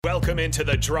Welcome into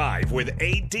The Drive with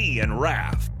AD and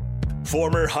Raph.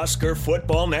 Former Husker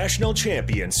football national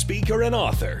champion, speaker, and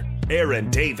author, Aaron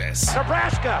Davis.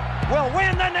 Nebraska will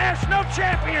win the national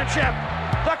championship.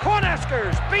 The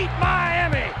Cornhuskers beat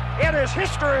Miami. It is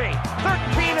history,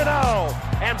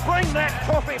 13-0, and bring that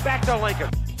trophy back to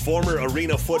Lincoln. Former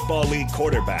Arena Football League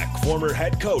quarterback, former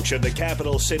head coach of the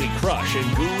Capital City Crush,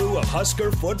 and guru of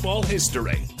Husker football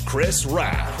history, Chris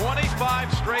Raff.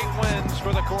 25 straight wins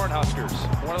for the Cornhuskers.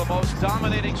 One of the most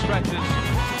dominating stretches in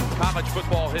college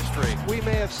football history. We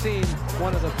may have seen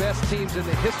one of the best teams in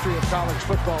the history of college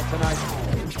football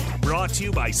tonight. Brought to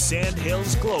you by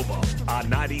Sandhills Global on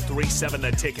 93.7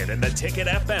 The Ticket and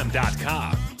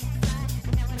theticketfm.com.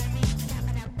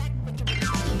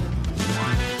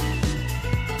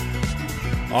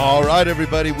 All right,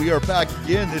 everybody, we are back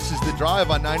again. This is The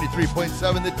Drive on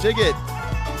 93.7 The Ticket.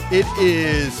 It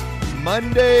is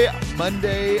Monday.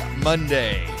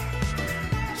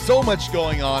 So much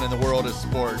going on in the world of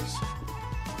sports.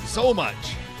 So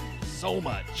much.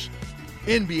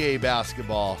 NBA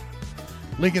basketball.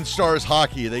 Lincoln Stars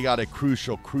hockey, they got a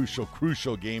crucial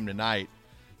game tonight.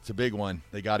 It's a big one.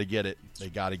 They got to get it.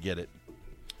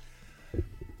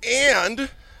 And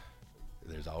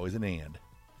there's always an and.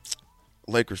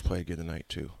 Lakers play again tonight,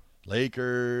 too.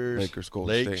 Lakers,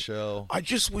 Golden Lake State. Show. I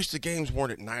just wish the games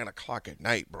weren't at 9 o'clock at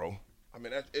night, bro. I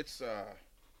mean, that's a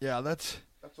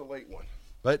late one.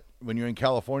 But when you're in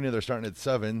California, they're starting at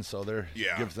 7, so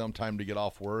Yeah. gives them time to get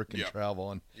off work and Yep.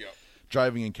 travel. And Yep.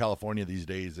 driving in California these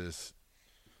days is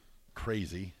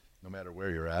crazy, no matter where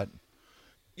you're at.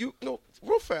 You know,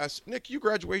 real fast, Nick, your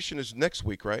graduation is next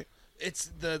week, right? It's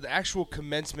the actual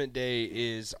commencement day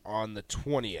is on the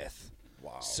 20th.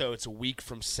 Wow. So it's a week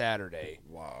from Saturday.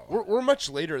 Wow. We're much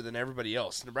later than everybody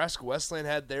else. Nebraska Westland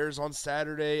had theirs on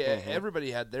Saturday.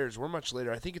 Everybody had theirs. We're much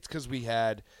later. I think it's because we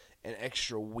had an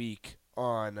extra week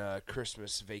on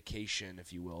Christmas vacation,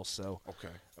 if you will. So Okay.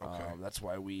 that's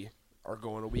why we are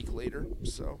going a week later.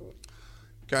 So,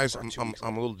 Guys, I'm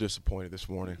a little disappointed this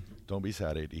morning. Don't be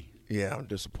sad, AD. Yeah, I'm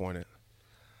disappointed.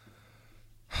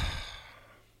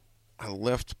 I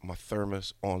left my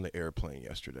thermos on the airplane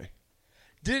yesterday.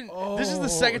 This is the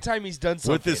second time he's done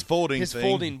something With his folding thing.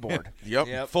 folding board.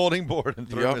 Yep. Folding board and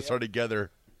thermos Yep. are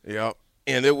together. Yep.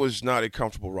 And it was not a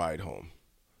comfortable ride home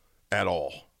at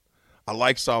all. I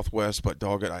like Southwest, but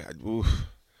dog it, oof.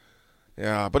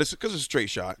 Yeah, but it's because it's a straight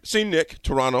shot. Seen Nick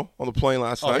Toronto on the plane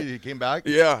last Oh, night. he came back?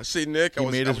 Yeah, see Nick. He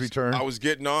made his return. I was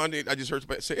getting on. I just heard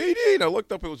somebody say AD, and I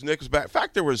looked up. It was Nick was back. In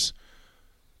fact, I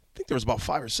think there was about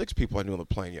 5 or 6 people I knew on the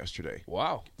plane yesterday.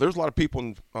 Wow. There's a lot of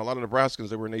people, a lot of Nebraskans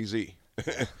that were in AZ.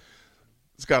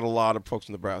 It's got a lot of folks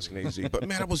in Nebraska in AZ. But,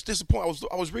 man, I was disappointed.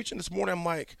 I was reaching this morning. I'm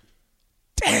like,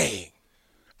 dang.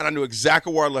 And I knew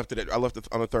exactly where I left it. I left it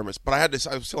on the thermos. But I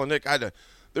was telling Nick,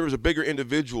 there was a bigger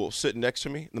individual sitting next to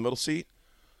me in the middle seat.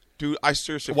 Dude, I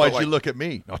seriously Why'd felt you like, look at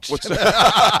me? No, what's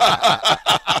that?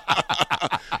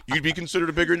 You'd be considered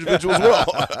a bigger individual as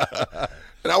well.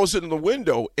 And I was sitting in the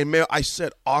window, and, man, I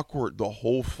sat awkward the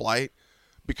whole flight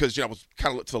because, I was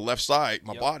kind of to the left side.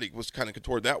 My body was kind of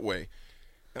contorted that way.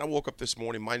 And I woke up this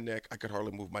morning, my neck, I could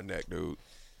hardly move my neck, dude.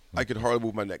 I could hardly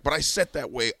move my neck. But I sat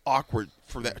that way awkward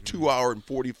for that 2-hour and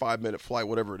 45-minute flight,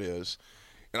 whatever it is.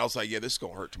 And I was like, yeah, this is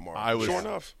going to hurt tomorrow. Sure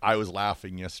enough. I was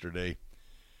laughing yesterday.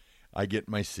 I got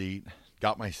my seat,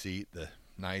 the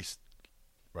nice,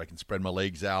 where I can spread my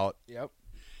legs out. Yep.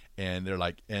 And they're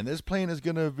like, and this plane is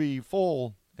going to be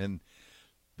full. And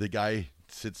the guy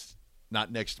sits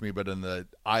not next to me, but in the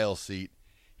aisle seat.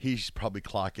 He's probably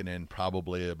clocking in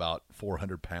about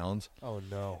 400 pounds. Oh,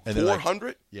 no. And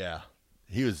 400? Yeah.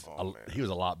 He was a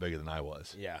lot bigger than I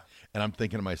was. Yeah. And I'm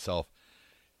thinking to myself,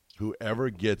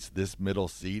 whoever gets this middle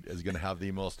seat is going to have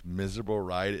the most miserable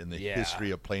ride in the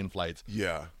history of plane flights.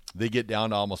 Yeah. They get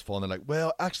down to almost full, and they're like,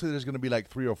 well, actually, there's going to be like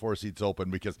 3 or 4 seats open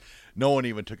because no one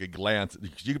even took a glance.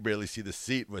 You could barely see the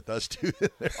seat with us two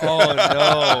there. Oh,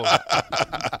 no.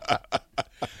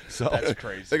 So That's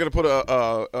crazy. They're going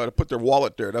to put their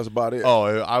wallet there. That's about it. Oh,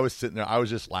 I was sitting there. I was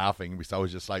just laughing because I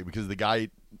was just like, because the guy,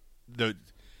 the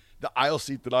aisle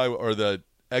seat or the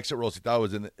exit row seat that I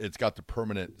was in, it's got the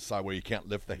permanent side where you can't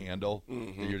lift the handle.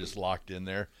 Mm-hmm. You're just locked in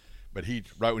there. But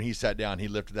right when he sat down, he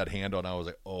lifted that handle, and I was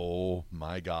like, oh,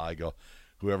 my God. I go,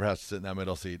 whoever has to sit in that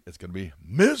middle seat, it's going to be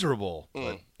miserable.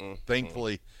 But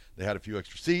thankfully, they had a few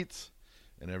extra seats,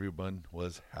 and everyone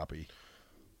was happy.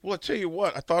 Well, I tell you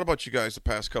what, I thought about you guys the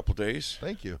past couple days.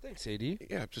 Thank you. Thanks, AD.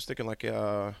 Yeah, just thinking like,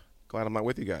 glad I'm not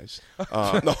with you guys.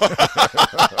 No.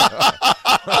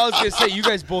 I was going to say, you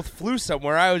guys both flew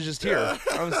somewhere. I was just here.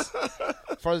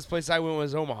 Farthest place I went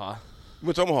was Omaha.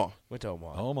 Went to Omaha. Went to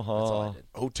Omaha. Omaha. That's all I did.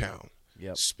 O-Town.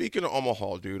 Yep. Speaking of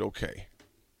Omaha, dude, okay.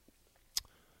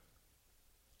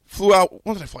 Flew out.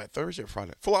 When did I fly? Thursday or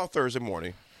Friday? Flew out Thursday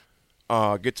morning.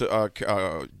 Get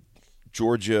to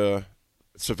Georgia,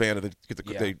 Savannah.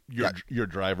 Your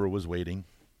driver was waiting.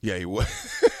 Yeah, he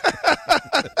was.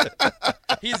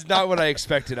 He's not what I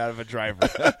expected out of a driver.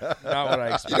 Not what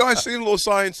I expected. I seen a little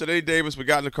sign today, Davis. We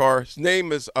got in the car. His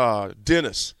name is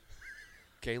Dennis.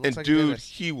 Okay, looks And like dude, Dennis.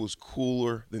 he was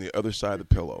cooler than the other side of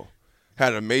the pillow.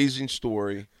 Had an amazing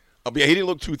story. Yeah, he didn't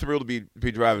look too thrilled to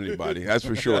be driving anybody. That's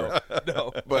for sure.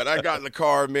 No. But I got in the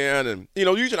car, man, and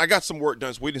usually I got some work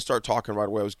done. So we didn't start talking right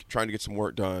away. I was trying to get some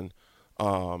work done,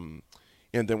 and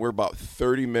then we're about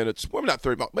 30 minutes. Well, not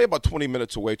 30, maybe about 20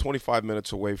 minutes away, 25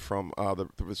 minutes away from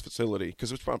this facility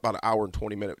because it was about an hour and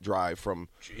 20-minute drive from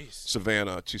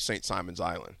Savannah to St. Simon's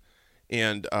Island,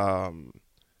 and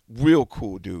real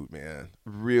cool dude, man,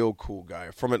 real cool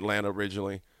guy from Atlanta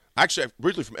originally. Actually,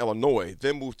 originally from Illinois,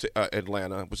 then moved to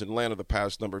Atlanta. Was in Atlanta the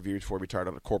past number of years before he retired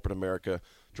out of corporate America.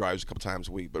 Drives a couple times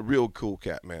a week, but real cool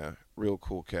cat, man. Real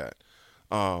cool cat.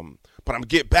 But I'm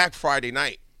get back Friday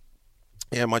night,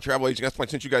 and my travel agent, that's why I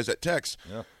sent you guys that text.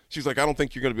 Yeah. She's like, I don't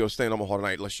think you're going to be able to stay in Omaha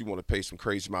tonight unless you want to pay some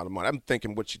crazy amount of money. I'm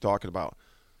thinking, what's she talking about?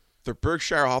 The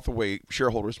Berkshire Hathaway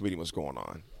shareholders meeting was going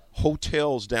on.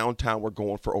 Hotels downtown were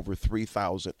going for over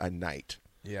 $3,000 a night.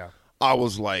 Yeah. I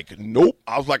was like, nope.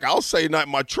 I was like, I'll say not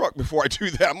in my truck before I do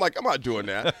that. I'm like, I'm not doing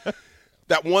that.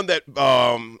 That one that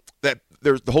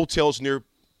there's the hotels near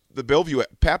the Bellevue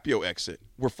Papio exit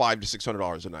were $500 to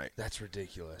 $600 a night. That's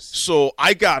ridiculous. So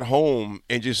I got home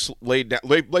and just laid down.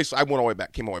 I went all the way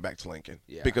back, came all the way back to Lincoln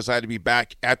because I had to be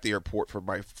back at the airport for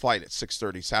my flight at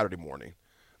 6:30 Saturday morning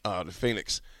to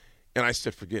Phoenix. And I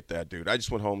said, forget that, dude. I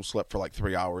just went home, slept for like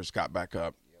 3 hours, got back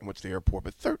up, and went to the airport.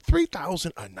 But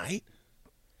 $3,000 a night.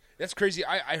 That's crazy.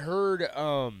 I heard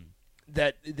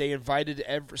that they invited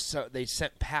they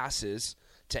sent passes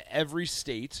to every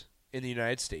state in the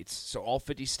United States, so all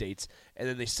 50 states, and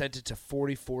then they sent it to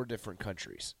 44 different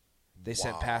countries. They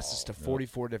sent passes to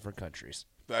 44 different countries.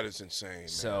 That is insane, man.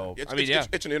 So,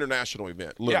 it's an international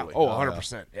event, literally. Yeah. Oh,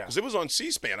 100%. Yeah. Because it was on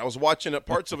C-SPAN. I was watching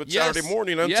parts of it Saturday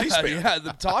morning on C-SPAN. Yeah,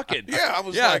 them talking. Yeah, I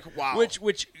was like, wow. Which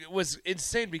was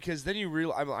insane because then you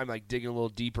realize I'm like digging a little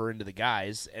deeper into the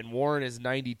guys, and Warren is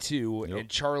 92 and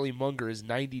Charlie Munger is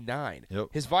 99. Yep.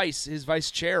 His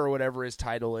vice chair or whatever his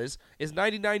title is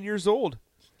 99 years old.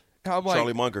 I'm like,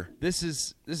 Charlie Munger. This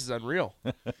is unreal.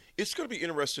 It's going to be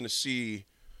interesting to see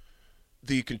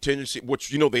the contingency,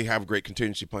 which they have great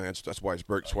contingency plans. That's why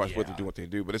it's why they're doing what they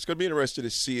do. But it's going to be interesting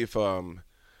to see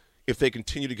if they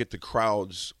continue to get the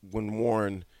crowds when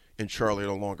Warren and Charlie are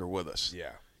no longer with us.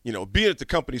 Yeah. Being that the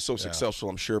company's so successful,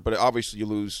 I'm sure, but obviously you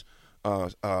lose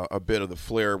a bit of the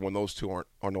flair when those two are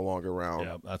no longer around.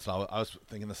 Yeah, I was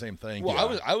thinking the same thing. Well,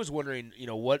 yeah. I was wondering,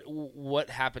 what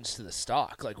happens to the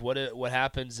stock? Like, what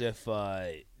happens if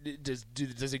does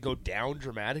it go down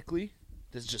dramatically?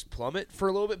 Does it just plummet for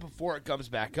a little bit before it comes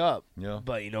back up? Yeah.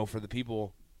 But for the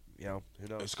people, who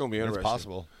knows? It's going to be interesting. It's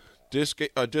possible.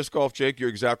 Disc golf, Jake. You're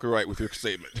exactly right with your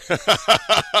statement.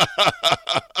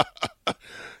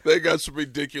 They got some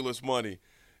ridiculous money.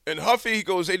 And Huffy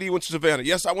goes, AD went to Savannah.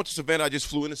 Yes, I went to Savannah. I just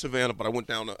flew into Savannah, but I went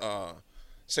down to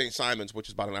St. Simon's, which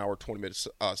is about an hour, 20 minutes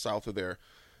south of there.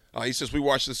 He says, we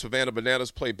watched the Savannah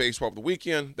Bananas play baseball over the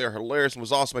weekend. They're hilarious and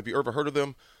was awesome. Have you ever heard of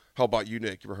them? How about you,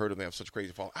 Nick? You ever heard of them? They have such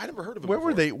crazy following. I never heard of them Where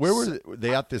before. were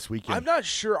they at this weekend? I'm not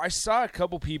sure. I saw a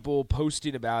couple people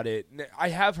posting about it. I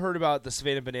have heard about the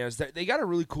Savannah Bananas. They got a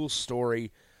really cool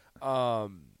story.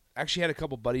 Actually had a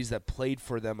couple buddies that played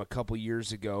for them a couple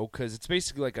years ago because it's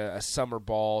basically like a summer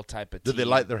ball type of team. Did they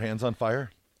light their hands on fire?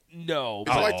 No.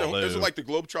 Is it like the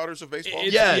Globetrotters of baseball?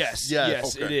 Yes,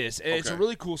 Okay. it is. And it's a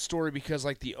really cool story because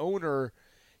like the owner,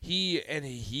 he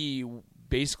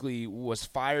basically was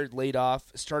fired, laid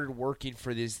off, started working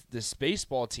for this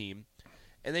baseball team,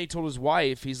 and then he told his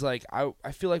wife, he's like,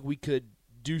 I feel like we could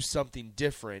do something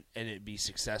different and it'd be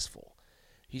successful.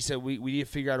 He said we need to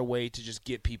figure out a way to just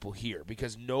get people here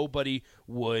because nobody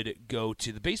would go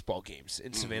to the baseball games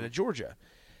in Savannah, Georgia.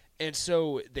 And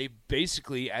so they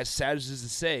basically, as sad as it is to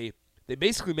say, they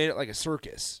basically made it like a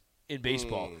circus in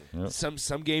baseball. Yep.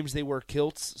 Some games they wear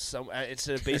kilts, some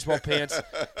instead of baseball pants.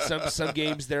 Some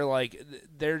games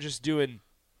they're just doing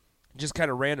just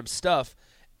kind of random stuff,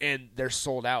 and they're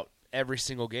sold out every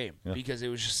single game because it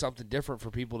was just something different for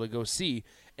people to go see.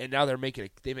 And now they make a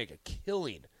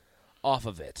killing off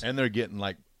of it. And they're getting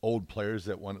like old players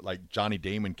that want, like Johnny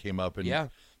Damon came up and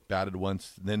batted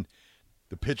once. Then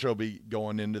the pitcher will be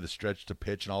going into the stretch to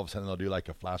pitch, and all of a sudden they'll do like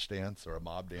a flash dance or a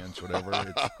mob dance, whatever.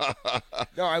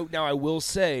 Now I will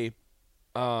say,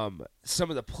 some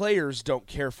of the players don't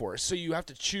care for it, so you have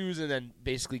to choose and then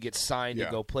basically get signed to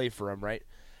go play for them, right?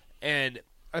 And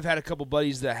I've had a couple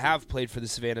buddies that have played for the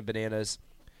Savannah Bananas.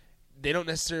 They don't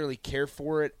necessarily care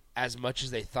for it as much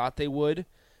as they thought they would,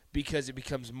 because it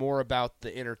becomes more about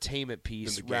the entertainment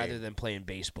piece rather than playing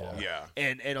baseball. Yeah.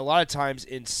 And a lot of times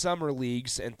in summer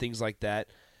leagues and things like that,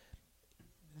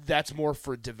 that's more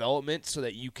for development so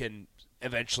that you can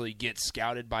eventually get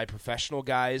scouted by professional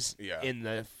guys in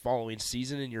the following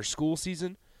season, in your school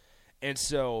season. And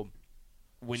so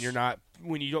when you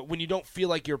don't feel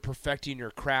like you're perfecting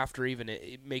your craft or even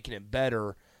making it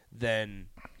better, then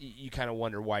you kind of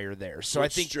wonder why you're there. So I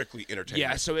think strictly entertainment.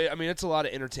 Yeah, so it's a lot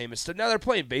of entertainment stuff. Now they're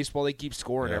playing baseball; they keep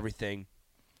scoring and everything.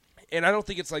 And I don't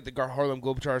think it's like the Harlem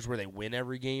Globetrotters where they win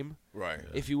every game, right?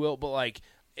 If you will. But like,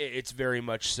 it's very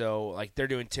much so. Like they're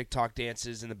doing TikTok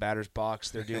dances in the batter's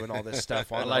box. They're doing all this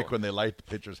stuff. I like when they light the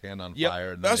pitcher's hand on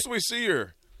fire. And that's what we see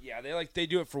here. Yeah, they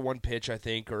do it for one pitch, I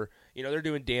think, or they're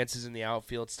doing dances in the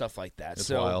outfield, stuff like that. It's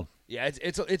wild. Yeah,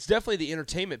 it's definitely the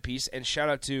entertainment piece, and shout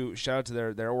out to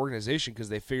their organization, because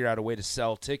they figured out a way to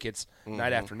sell tickets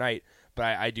night after night. But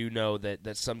I do know that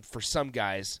for some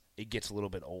guys it gets a little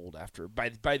bit old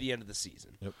by the end of the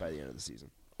season. Yep. By the end of the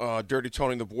season. Dirty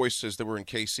Tony the Voice says they were in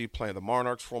KC playing the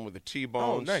Monarchs, formerly the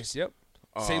T-Bones. Oh, nice. Yep.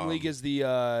 Same league as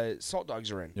the Salt Dogs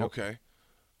are in. Yep. Okay.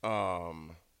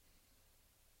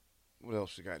 What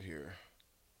else we got here?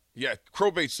 Yeah,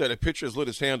 Crowbait said a pitcher has lit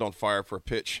his hand on fire for a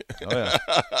pitch. Oh, yeah.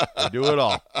 They do it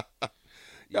all.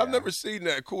 I've never seen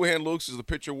that. Cool Hand Luke's is the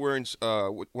pitcher wearing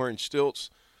stilts.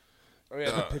 Oh,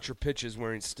 yeah, the pitcher pitches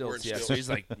wearing stilts. So he's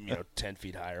like 10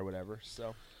 feet high or whatever.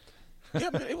 So. Yeah,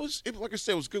 man, it was like I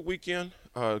said, it was a good weekend.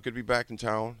 Good to be back in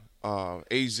town.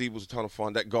 AZ was a ton of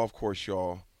fun. That golf course,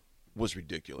 y'all, was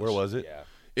ridiculous. Where was it? Yeah.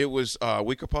 It was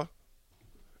Weekapaw.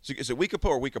 Is it Weekapaw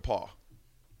or Weekapaw?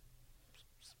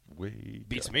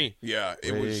 Beats me. Yeah,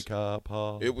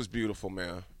 it was beautiful,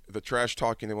 man. The trash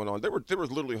talking that went on. There were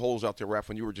literally holes out there, Raph,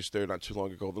 when you were just there not too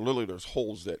long ago. Literally, there's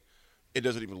holes that it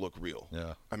doesn't even look real.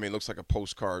 Yeah. I mean, it looks like a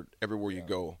postcard everywhere you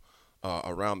go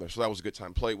around there. So that was a good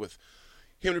time. Played with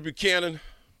Henry Buchanan.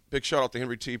 Big shout out to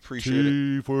Henry T. Appreciate it.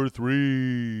 T for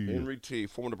 3. Henry T.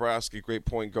 Former Nebraska, great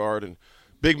point guard. And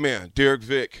big man, Derek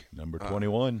Vick. Number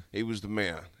 21. He was the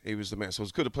man. So it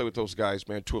was good to play with those guys,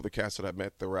 man. 2 of the cats that I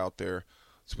met that were out there.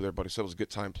 It's with everybody. So it was a good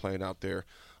time playing out there.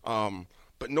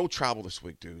 But no travel this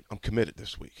week, dude. I'm committed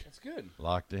this week. That's good.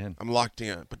 Locked in. I'm locked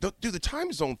in. But, dude, the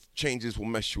time zone changes will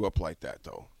mess you up like that,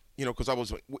 though. Because I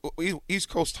was East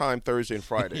Coast time Thursday and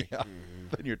Friday. Yeah.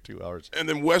 Then you're 2 hours. And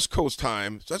then West Coast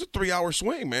time. So that's a 3-hour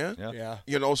swing, man. Yeah.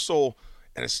 And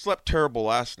I slept terrible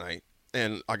last night.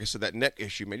 And like I said, that neck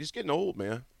issue, man, just getting old,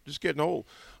 man. Just getting old.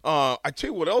 I tell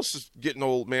you what else is getting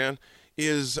old, man,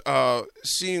 is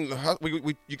seeing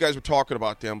you guys were talking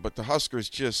about them, but the Huskers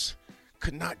just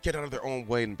could not get out of their own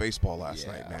way in baseball last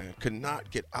night, man. Could not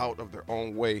get out of their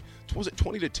own way. Was it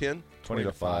 20-10?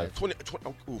 20-5. 20,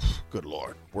 oof, good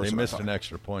Lord. They missed an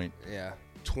extra point. Yeah.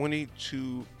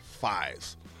 22-5.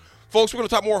 Folks, we're going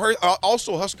to talk more.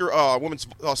 Also, Husker women's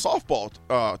softball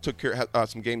took care of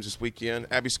some games this weekend.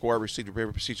 Abby Squire received a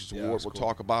very prestigious award we'll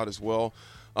talk about as well.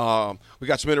 We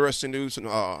got some interesting news in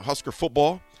Husker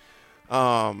football.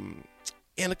 And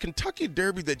a Kentucky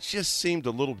Derby that just seemed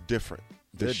a little different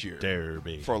this year.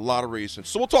 Derby. For a lot of reasons.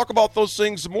 So we'll talk about those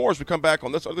things and more as we come back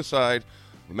on this other side.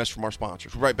 A message from our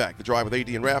sponsors. We're right back. The Drive with AD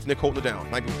and Raph. Nick holding it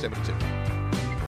down. 1972.